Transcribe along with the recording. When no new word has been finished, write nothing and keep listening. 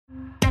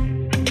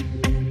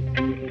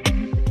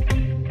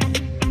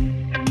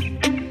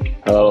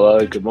Hello,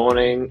 good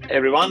morning,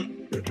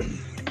 everyone.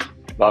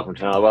 Welcome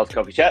to another Wealth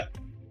Coffee Chat.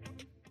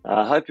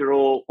 I hope you're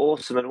all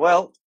awesome and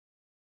well.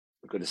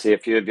 Good to see a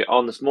few of you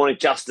on this morning.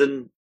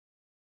 Justin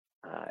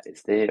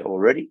is there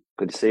already.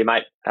 Good to see you,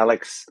 mate.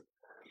 Alex,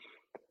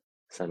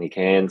 Sunny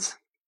Cans.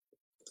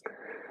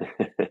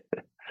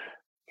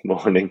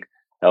 Morning,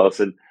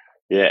 Alison.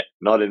 Yeah,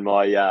 not in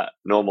my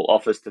normal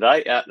office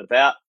today, out and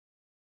about,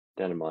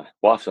 down in my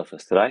wife's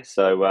office today.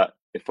 So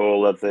if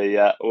all of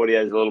the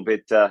audio is a little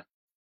bit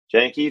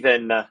janky,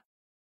 then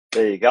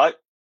there you go.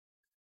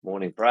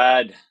 Morning,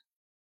 Brad.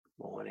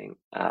 Morning,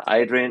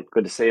 Adrian.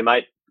 Good to see you,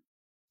 mate.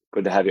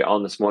 Good to have you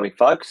on this morning,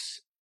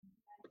 folks.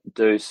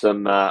 Do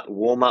some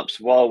warm-ups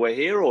while we're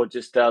here, or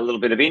just a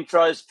little bit of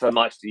intros. For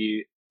most of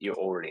you, you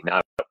already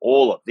know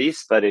all of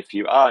this, but if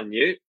you are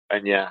new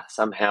and you're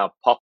somehow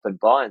popping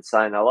by and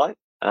saying hello,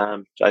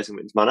 Jason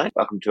Witten's my name.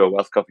 Welcome to a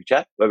Wealth Coffee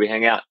Chat, where we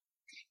hang out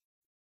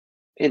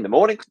in the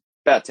morning,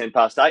 about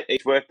 10:08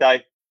 each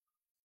workday,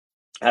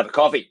 have a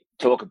coffee,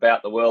 talk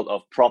about the world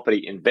of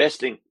property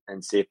investing,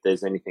 and see if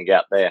there's anything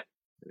out there.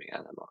 There we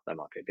go, that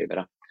might be a bit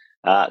better.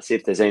 See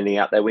if there's anything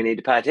out there we need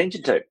to pay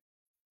attention to,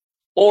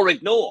 or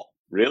ignore,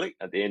 really,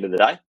 at the end of the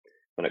day,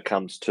 when it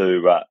comes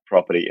to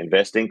property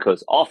investing,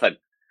 because often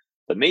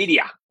the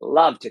media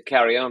love to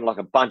carry on like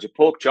a bunch of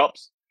pork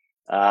chops,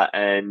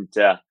 and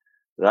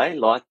they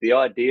like the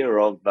idea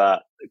of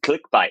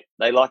clickbait.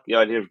 They like the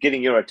idea of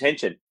getting your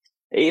attention,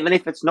 even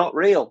if it's not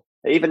real,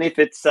 even if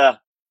it's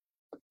a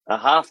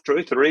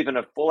half-truth or even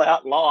a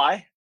full-out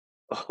lie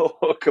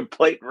or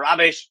complete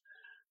rubbish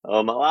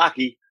or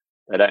malarkey.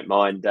 They don't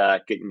mind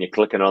getting you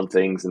clicking on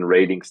things and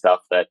reading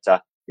stuff that,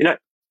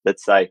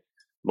 let's say,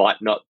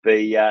 might not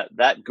be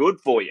that good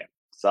for you.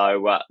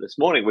 So this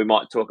morning we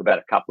might talk about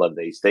a couple of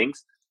these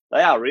things.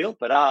 They are real,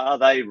 but are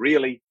they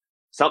really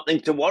something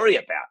to worry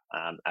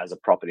about as a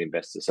property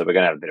investor? So we're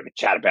going to have a bit of a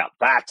chat about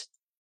that,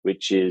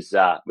 which is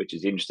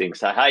interesting.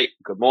 So hey,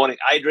 good morning,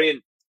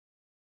 Adrian,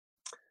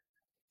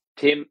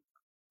 Tim.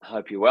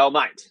 Hope you're well,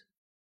 mate.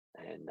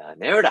 And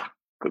Nerida,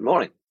 good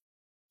morning.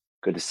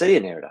 Good to see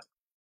you, Nerida.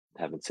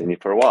 Haven't seen you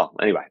for a while.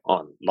 Anyway,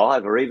 on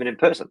live or even in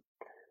person.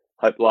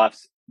 Hope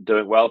life's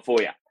doing well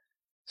for you.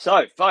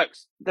 So,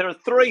 folks, there are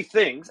three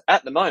things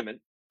at the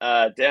moment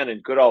down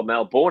in good old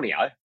Melbourne,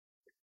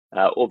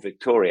 or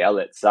Victoria,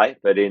 let's say,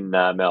 but in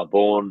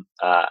Melbourne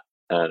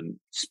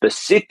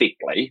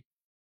specifically,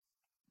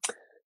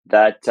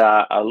 that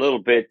are a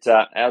little bit,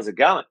 how's it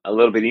going? A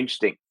little bit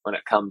interesting when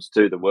it comes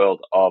to the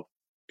world of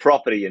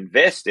property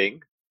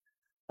investing.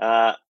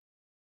 These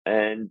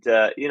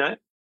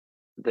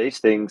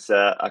things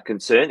are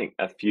concerning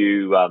a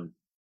few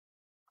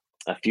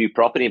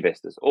property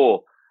investors,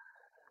 or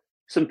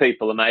some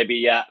people are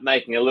maybe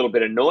making a little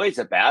bit of noise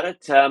about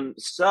it.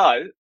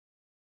 So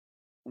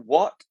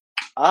what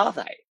are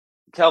they?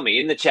 Tell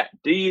me in the chat.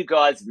 Do you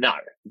guys know?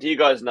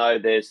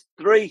 There's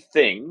three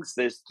things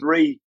that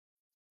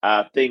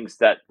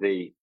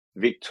the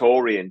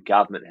Victorian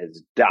government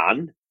has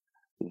done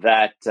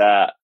that,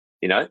 that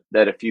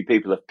a few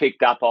people have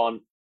picked up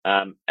on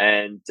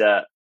and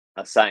are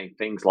saying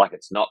things like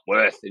it's not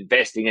worth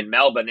investing in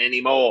Melbourne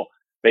anymore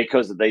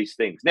because of these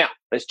things. Now,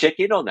 let's check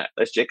in on that.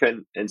 Let's check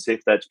in and see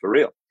if that's for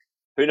real.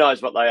 Who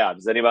knows what they are?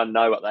 Does anyone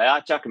know what they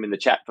are? Chuck them in the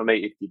chat for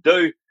me if you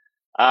do.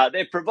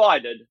 They're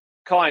provided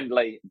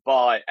kindly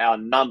by our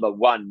number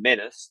one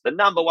menace. The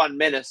number one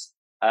menace,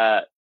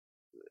 the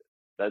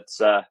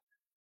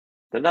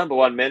number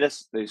one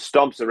menace who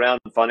stomps around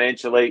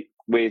financially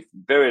with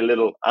very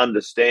little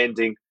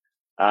understanding,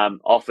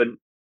 often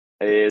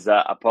is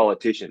a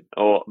politician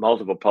or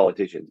multiple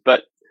politicians.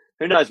 But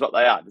who knows what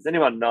they are? Does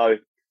anyone know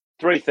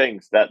three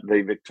things that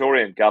the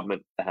Victorian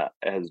government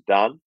has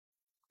done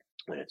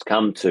when it's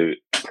come to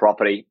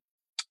property?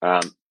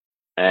 There's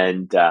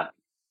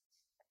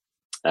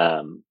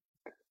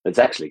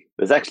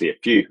actually a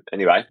few.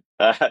 Anyway,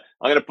 I'm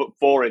going to put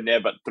four in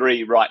there, but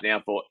three right now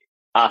for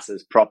us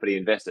as property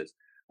investors.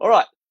 All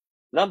right,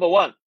 number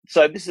one.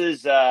 So this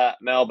is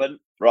Melbourne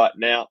right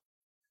now.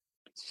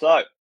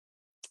 So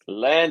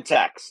land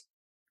tax.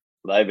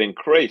 They've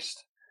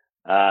increased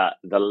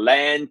the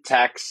land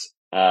tax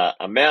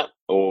amount,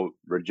 or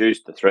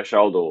reduced the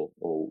threshold, or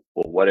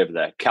whatever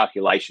the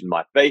calculation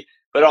might be.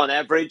 But on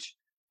average,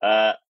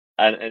 an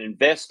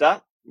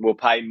investor will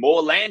pay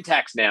more land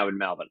tax now in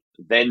Melbourne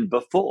than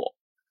before.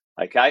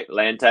 Okay,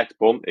 land tax,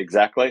 boom,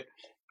 exactly.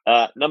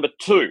 Number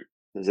two,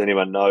 does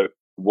anyone know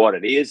what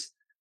it is?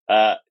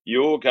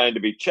 You're going to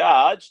be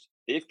charged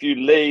if you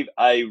leave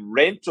a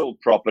rental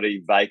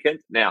property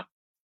vacant. Now,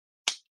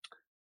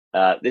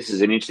 this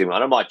is an interesting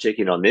one. I might check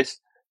in on this.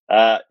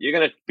 You're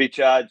going to be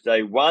charged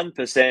a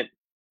 1%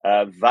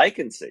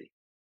 vacancy.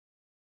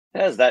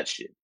 How's that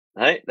shit?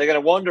 Hey, they're going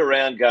to wander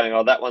around going,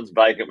 "Oh, that one's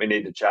vacant. We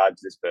need to charge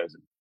this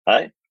person."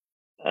 Hey,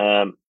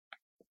 1%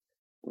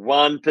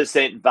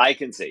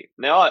 vacancy.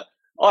 Now,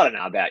 I don't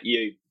know about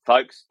you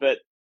folks, but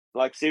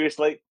like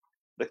seriously,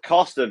 the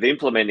cost of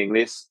implementing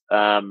this,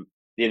 to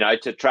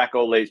track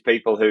all these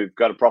people who've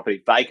got a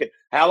property vacant.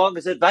 How long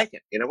is it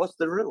vacant? What's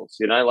the rules?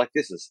 Like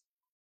this is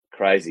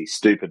crazy,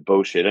 stupid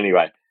bullshit.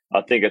 Anyway,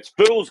 I think it's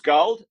fool's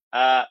gold,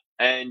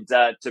 and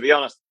to be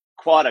honest,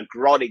 quite a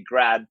grotty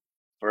grab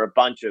for a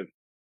bunch of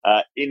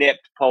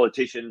inept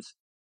politicians.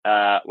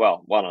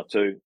 Well, one or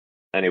two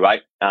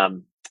anyway.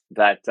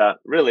 That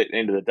really, at the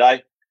end of the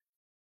day,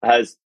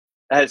 has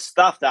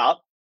stuffed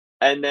up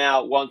and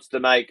now wants to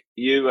make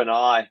you and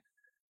I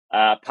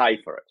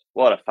pay for it.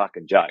 What a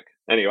fucking joke.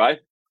 Anyway,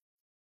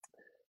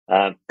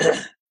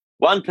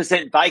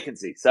 1%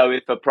 vacancy. So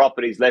if a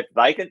property's left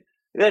vacant,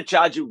 they're going to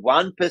charge you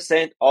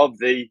 1% of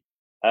the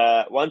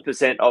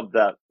 1% of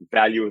the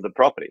value of the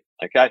property.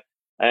 Okay,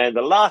 and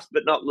the last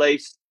but not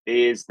least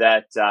is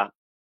that they're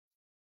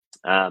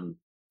going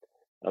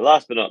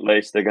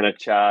to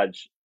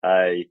charge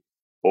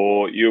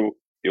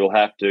you'll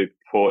have to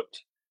put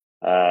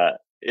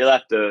you'll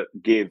have to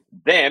give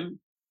them.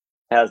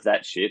 How's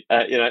that shit?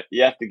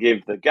 You have to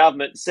give the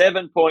government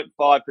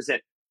 7.5%.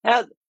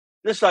 How?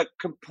 Just like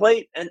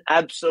complete and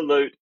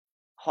absolute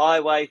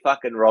highway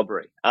fucking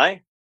robbery, eh?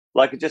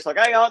 Like it's just like,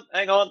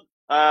 hang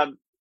on.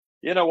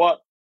 You know what?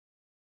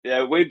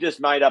 Yeah, we've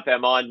just made up our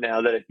mind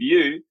now that if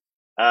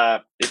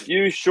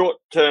you short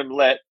term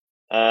let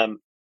a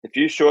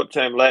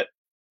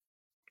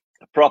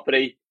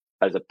property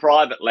as a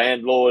private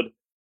landlord,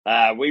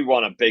 we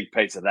want a big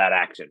piece of that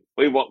action.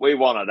 We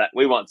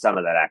want some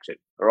of that action.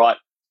 All right.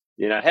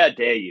 How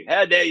dare you?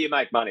 How dare you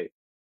make money?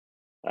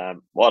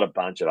 What a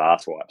bunch of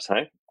arsewives,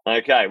 hey?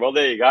 Okay, well,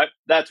 there you go.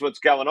 That's what's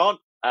going on.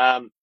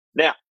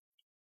 Now,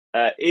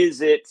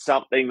 is it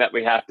something that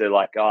we have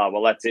to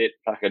that's it,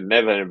 fucking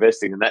never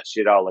investing in that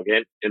shithole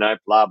again,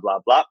 blah, blah,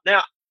 blah.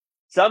 Now,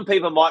 some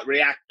people might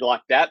react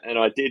like that, and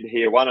I did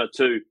hear one or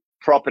two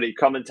property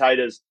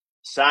commentators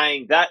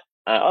saying that.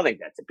 I think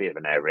that's a bit of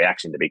an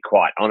overreaction, to be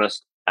quite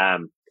honest.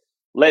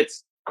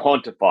 Let's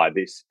quantify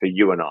this for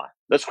you and I.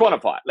 Let's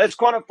quantify it. Let's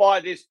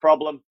quantify this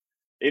problem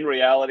in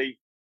reality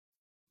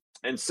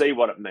and see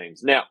what it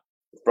means. Now,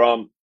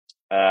 from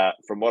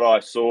what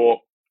I saw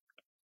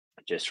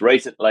just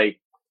recently,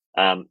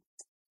 the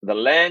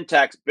land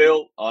tax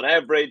bill on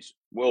average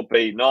will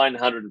be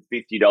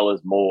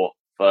 $950 more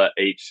for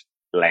each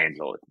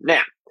landlord. Now,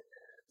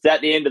 is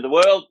that the end of the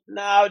world?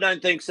 No, I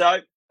don't think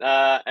so.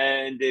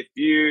 And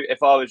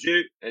if I was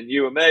you and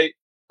you were me,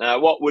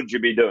 what would you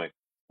be doing?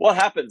 What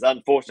happens,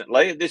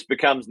 unfortunately, this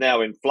becomes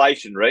now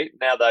inflationary.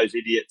 Now those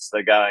idiots,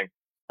 they're going,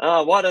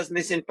 oh, why doesn't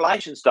this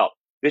inflation stop?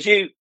 Because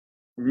you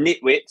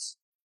nitwits,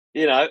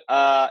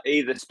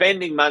 either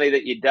spending money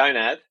that you don't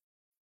have,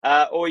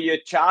 or you're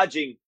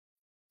charging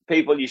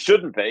people you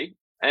shouldn't be.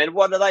 And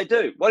what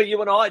do? What do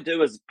you and I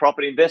do as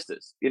property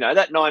investors?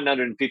 That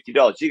 $950,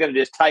 you're going to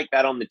just take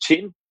that on the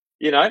chin?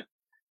 No,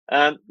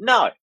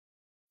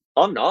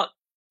 I'm not.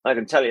 I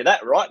can tell you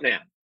that right now.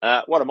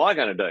 What am I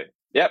going to do?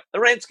 Yep, the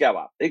rents go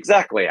up.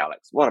 Exactly,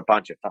 Alex. What a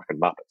bunch of fucking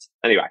muppets.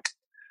 Anyway,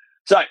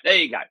 so there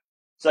you go.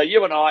 So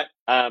you and I,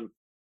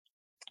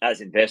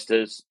 as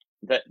investors,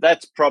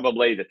 that's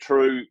probably the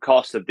true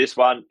cost of this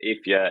one.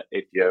 If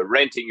you're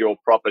renting your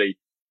property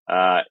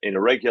in a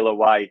regular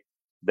way,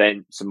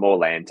 then some more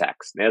land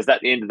tax. Now, is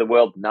that the end of the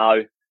world?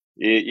 No.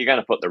 You're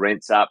going to put the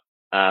rents up.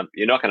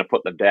 You're not going to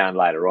put them down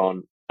later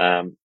on.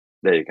 There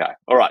you go.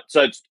 All right.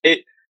 So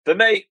for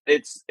me,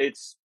 it's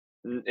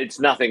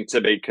nothing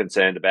to be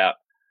concerned about.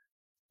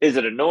 Is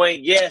it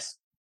annoying? Yes.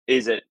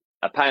 Is it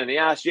a pain in the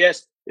ass?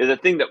 Yes. The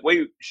thing that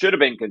we should have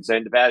been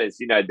concerned about is,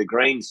 the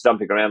Greens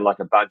stomping around like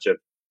a bunch of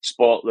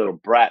spoilt little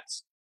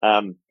brats,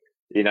 saying,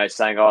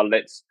 oh,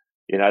 let's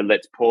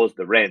pause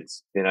the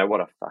rents. What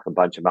a fucking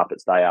bunch of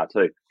muppets they are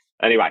too.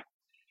 Anyway,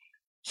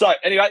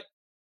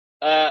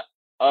 I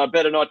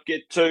better not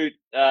get too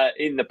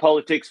in the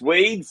politics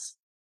weeds.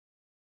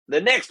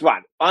 The next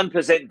one,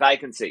 1%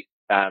 vacancy.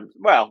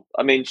 Well,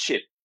 I mean,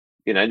 shit.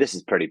 This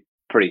is pretty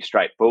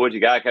straightforward. You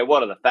go, okay,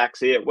 what are the facts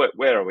here?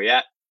 Where are we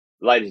at,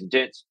 ladies and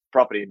gents,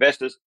 property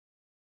investors?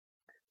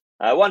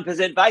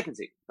 1%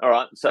 vacancy. All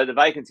right. So the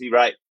vacancy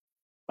rate,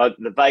 for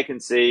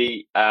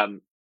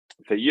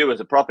you as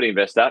a property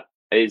investor,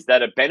 is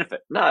that a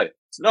benefit? No,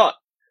 it's not.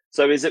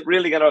 So is it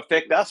really going to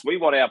affect us? We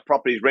want our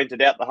properties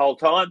rented out the whole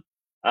time.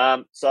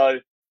 So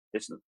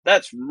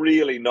that's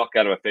really not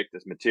going to affect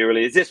us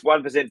materially. Is this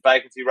 1%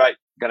 vacancy rate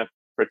going to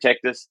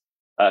affect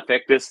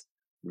us?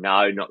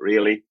 No, not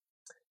really.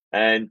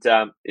 And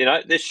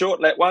this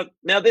short let one.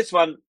 Now this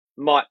one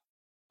might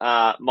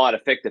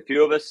affect a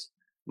few of us,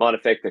 might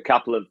affect a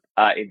couple of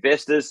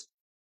investors.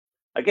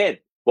 Again,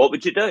 what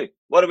would you do?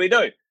 What do we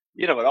do?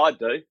 You know what I'd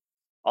do?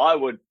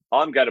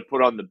 I'm going to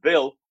put on the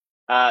bill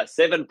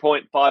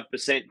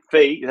 7.5%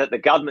 fee that the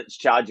government's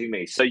charging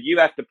me. So you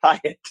have to pay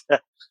it.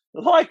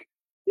 Like,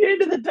 the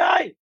end of the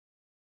day,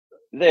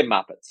 they're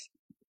muppets.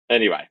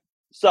 Anyway,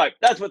 so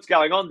that's what's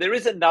going on. There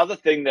is another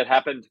thing that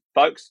happened,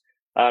 folks,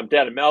 down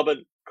in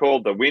Melbourne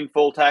called the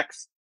windfall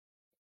tax.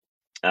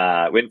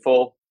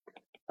 Windfall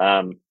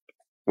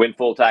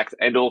tax,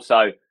 and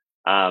also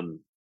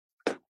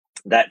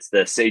that's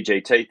the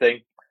CGT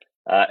thing,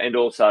 and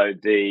also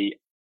the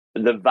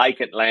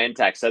vacant land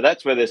tax. So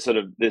that's where there's sort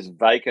of this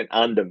vacant,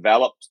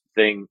 undeveloped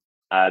thing.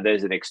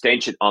 There's an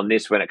extension on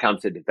this when it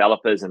comes to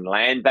developers and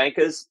land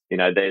bankers.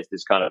 There's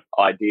this kind of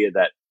idea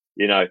that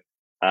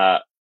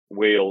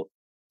we'll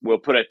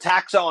put a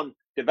tax on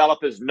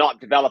developers not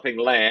developing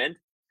land,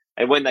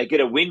 and when they get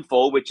a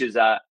windfall, which is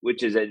a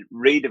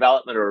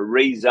redevelopment or a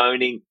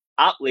rezoning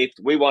uplift,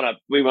 we want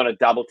to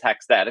double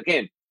tax that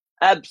again.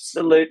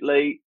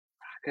 Absolutely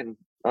fucking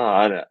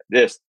I don't know,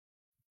 just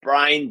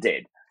brain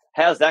dead.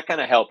 How's that going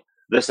to help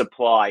the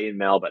supply in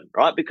Melbourne,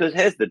 right? Because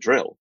here's the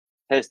drill.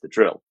 There's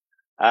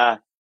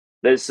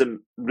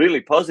some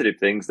really positive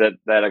things that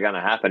are going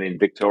to happen in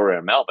Victoria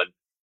and Melbourne.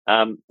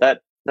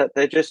 That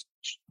they're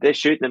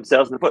shooting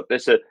themselves in the foot.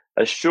 There's a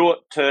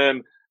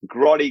short-term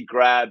grotty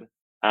grab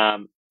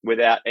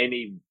without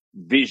any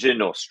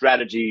vision or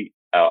strategy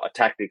or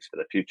tactics for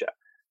the future.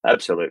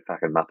 Absolute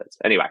fucking muppets.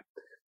 Anyway,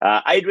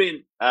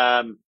 Adrian,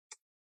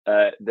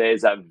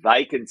 there's a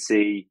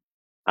vacancy.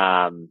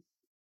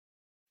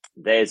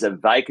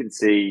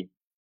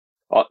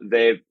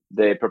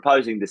 They're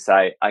proposing to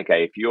say,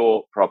 okay, if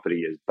your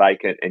property is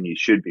vacant and you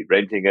should be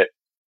renting it,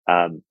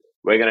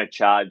 we're going to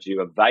charge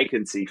you a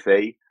vacancy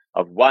fee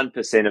of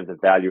 1% of the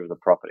value of the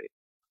property.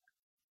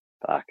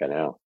 Fucking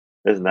hell.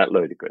 Isn't that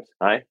ludicrous,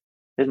 eh?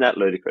 Isn't that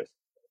ludicrous?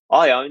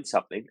 I own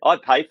something. I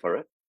pay for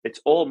it.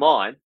 It's all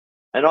mine,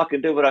 and I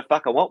can do what I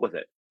fucking want with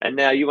it. And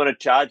now you want to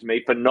charge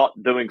me for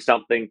not doing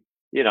something,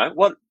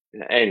 what?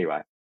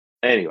 Anyway,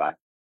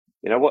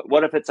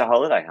 what if it's a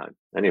holiday home?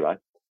 Anyway,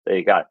 there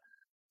you go.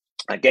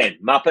 Again,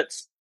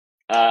 muppets.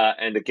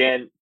 And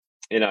again,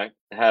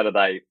 how do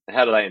they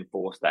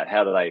enforce that?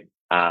 How do they,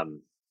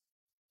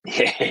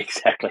 yeah,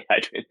 exactly,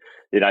 Adrian.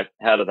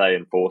 How do they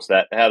enforce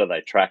that? How do they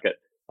track it?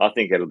 I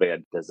think it'll be a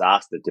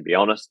disaster, to be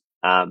honest.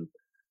 Trying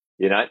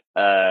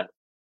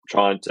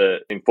to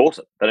enforce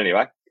it. But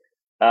anyway,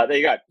 there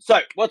you go. So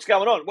what's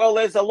going on? Well,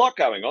 there's a lot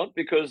going on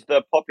because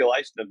the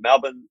population of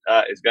Melbourne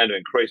is going to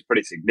increase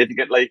pretty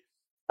significantly.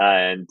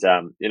 And,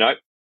 they're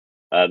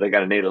going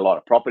to need a lot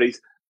of properties.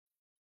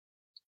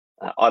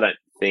 I don't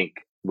think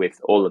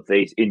with all of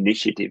these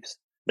initiatives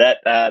that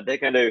they're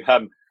going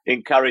to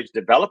encourage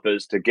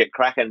developers to get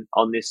cracking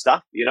on this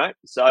stuff,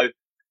 So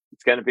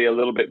it's going to be a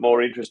little bit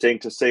more interesting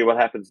to see what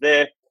happens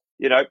there.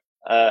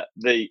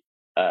 The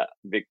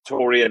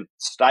Victorian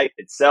state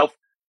itself,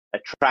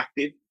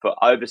 attractive for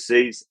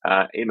overseas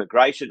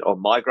immigration or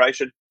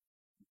migration.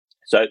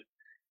 So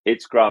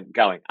it's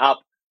going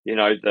up.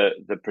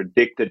 The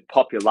predicted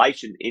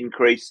population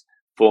increase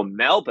for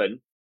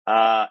Melbourne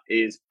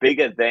is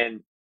bigger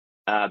than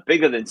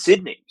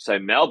Sydney. So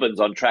Melbourne's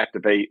on track to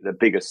be the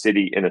biggest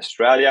city in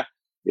Australia.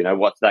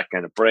 What's that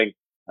going to bring?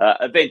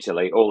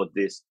 Eventually, all of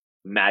this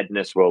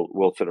madness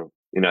will sort of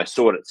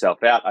sort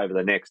itself out over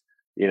the next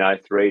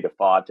 3 to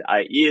 5 to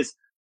 8 years.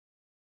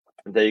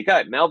 And there you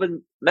go.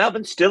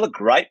 Melbourne's still a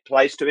great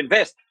place to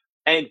invest.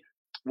 And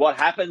what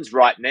happens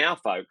right now,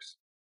 folks,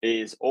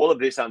 is all of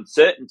this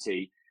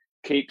uncertainty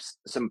keeps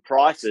some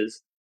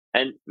prices,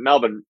 and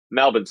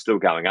Melbourne's still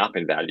going up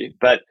in value,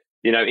 but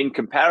in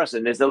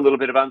comparison, there's a little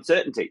bit of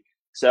uncertainty.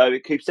 So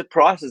it keeps the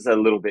prices a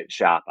little bit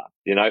sharper,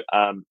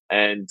 and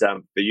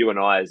for you and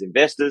I as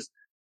investors,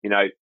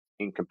 in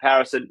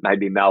comparison,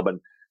 maybe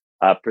Melbourne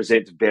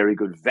presents very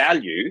good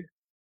value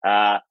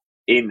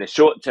in the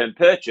short-term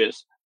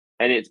purchase,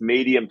 and its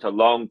medium to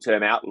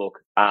long-term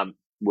outlook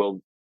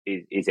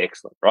is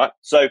excellent, right?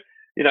 So,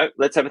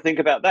 let's have a think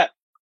about that.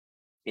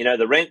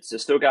 The rents are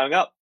still going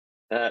up.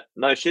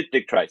 No shit,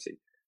 Dick Tracy.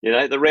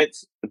 The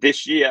rents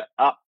this year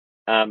up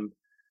 17%,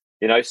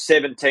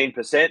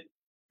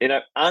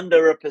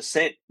 under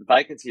 1%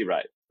 vacancy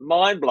rate.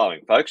 Mind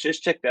blowing, folks.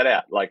 Just check that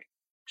out. Like,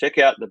 check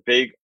out the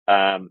big,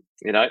 the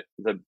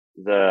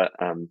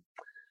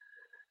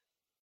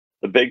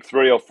big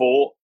 3 or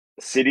 4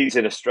 cities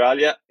in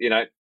Australia.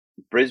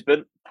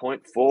 Brisbane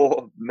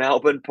 0.4,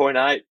 Melbourne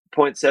 0.8,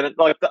 0.7.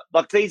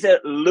 Like these are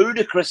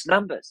ludicrous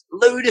numbers.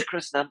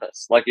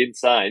 Like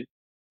insane.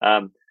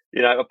 A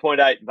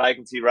 0.8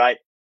 vacancy rate.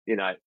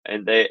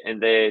 And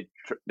their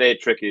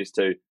trick is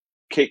to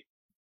kick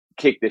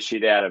the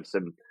shit out of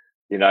some,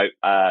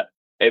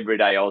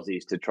 everyday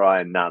Aussies to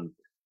try and,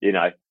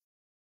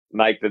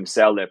 make them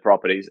sell their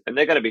properties. And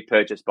they're going to be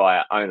purchased by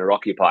an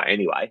owner-occupier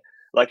anyway.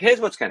 Like, here's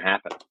what's going to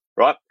happen,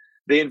 right?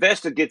 The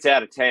investor gets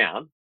out of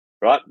town,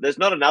 right? There's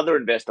not another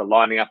investor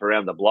lining up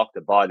around the block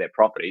to buy their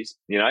properties,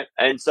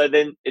 and so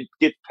then it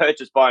gets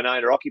purchased by an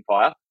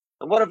owner-occupier.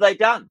 And what have they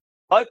done,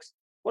 folks?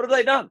 What have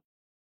they done?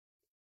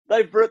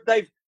 They've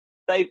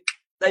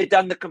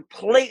done the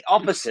complete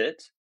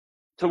opposite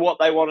to what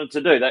they wanted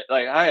to do.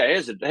 Hey,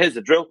 here's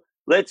the drill.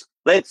 Let's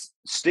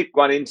stick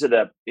one into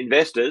the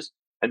investors,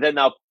 and then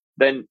they'll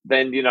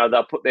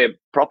put their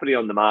property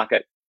on the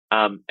market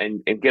and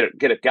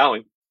get it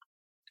going.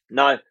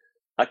 No,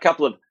 a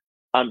couple of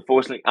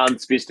unfortunately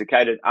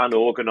unsophisticated,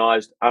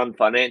 unorganized,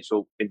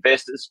 unfinancial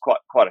investors,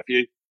 quite a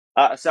few,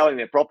 are selling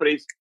their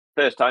properties,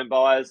 first home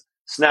buyers,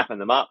 snapping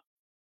them up,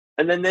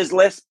 and then there's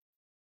less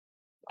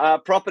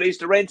properties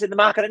to rent in the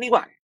market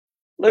anyway.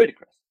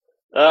 Ludicrous.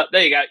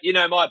 There you go.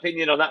 My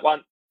opinion on that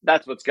one.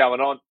 That's what's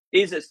going on.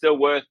 Is it still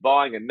worth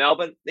buying in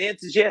Melbourne? The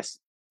answer is yes.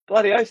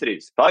 Bloody oath it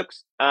is,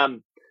 folks.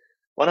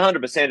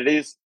 100% it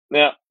is.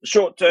 Now,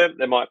 short term,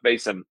 there might be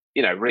some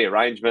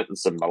rearrangement and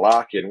some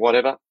malarkey and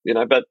whatever,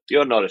 but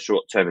you're not a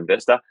short-term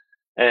investor.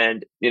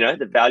 And,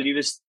 the value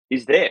is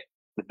there.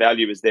 The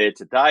value is there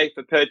today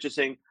for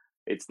purchasing.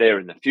 It's there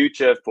in the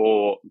future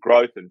for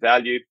growth and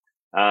value.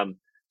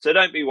 So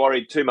don't be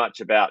worried too much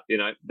about,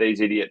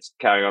 these idiots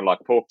carrying on like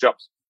pork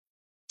chops.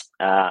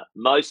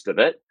 Most of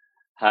it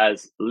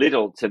has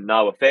little to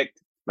no effect,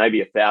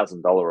 maybe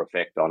 $1,000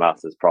 effect on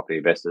us as property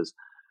investors.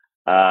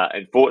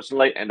 And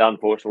fortunately and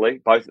unfortunately,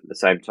 both at the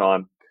same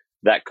time,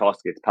 that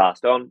cost gets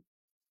passed on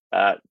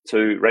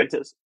to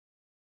renters.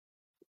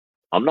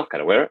 I'm not going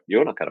to wear it.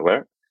 You're not going to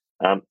wear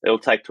it. It'll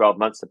take 12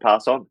 months to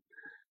pass on.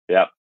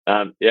 Yeah.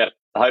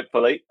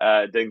 Hopefully,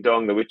 ding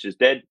dong, the witch is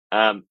dead.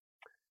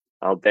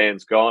 Old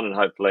Dan's gone, and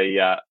hopefully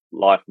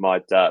life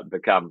might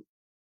become,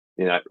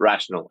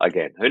 rational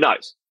again. Who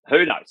knows?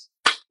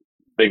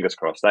 Fingers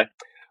crossed, eh?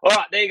 All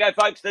right, there you go,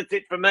 folks. That's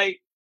it from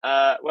me.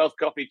 Wealth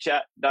Coffee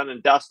Chat done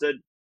and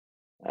dusted.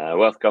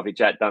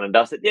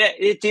 Yeah,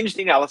 it's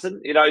interesting,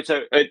 Alison.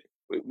 So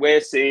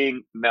we're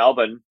seeing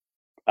Melbourne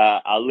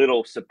a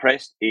little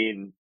suppressed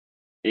in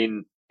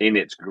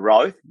its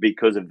growth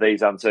because of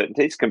these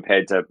uncertainties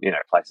compared to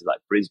places like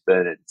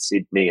Brisbane and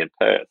Sydney and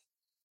Perth.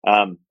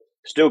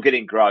 Still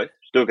getting growth.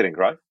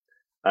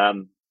 I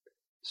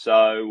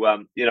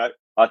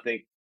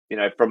think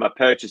from a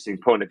purchasing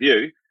point of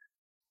view,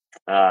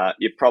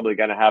 you're probably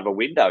going to have a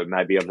window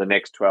maybe of the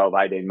next 12,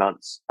 18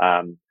 months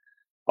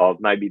of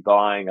maybe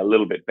buying a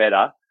little bit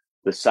better,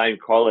 the same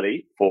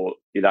quality for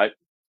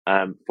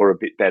a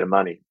bit better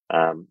money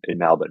in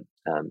Melbourne.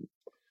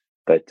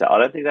 But I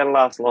don't think that'll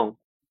last long,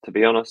 to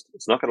be honest.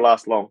 It's not going to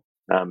last long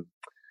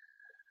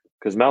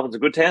because Melbourne's a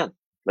good town.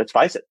 Let's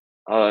face it.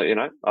 I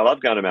love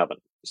going to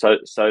Melbourne. So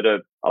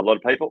do a lot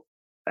of people,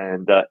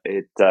 and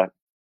it's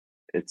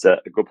a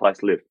good place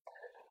to live.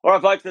 All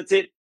right, folks, that's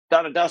it.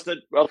 Done and dusted.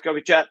 Wealth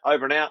Coffee Chat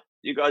over and out.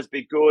 You guys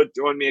be good.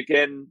 Join me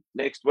again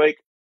next week.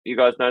 You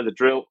guys know the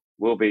drill.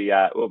 We'll be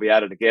at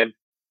it again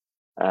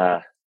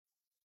at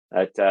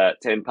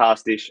 10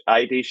 past-ish,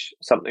 8-ish,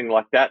 something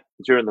like that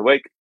during the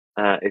week.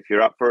 If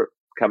you're up for it,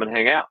 come and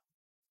hang out.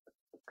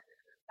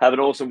 Have an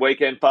awesome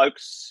weekend,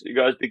 folks. You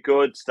guys be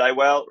good. Stay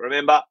well.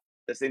 Remember,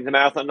 this thing's a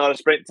marathon, not a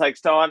sprint. It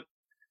takes time.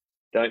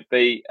 Don't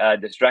be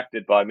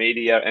distracted by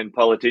media and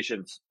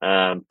politicians.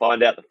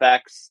 Find out the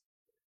facts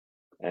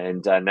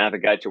and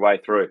navigate your way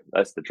through.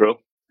 That's the drill.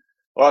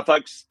 All right,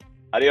 folks.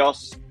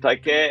 Adios.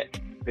 Take care.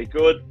 Be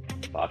good.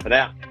 Bye for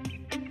now.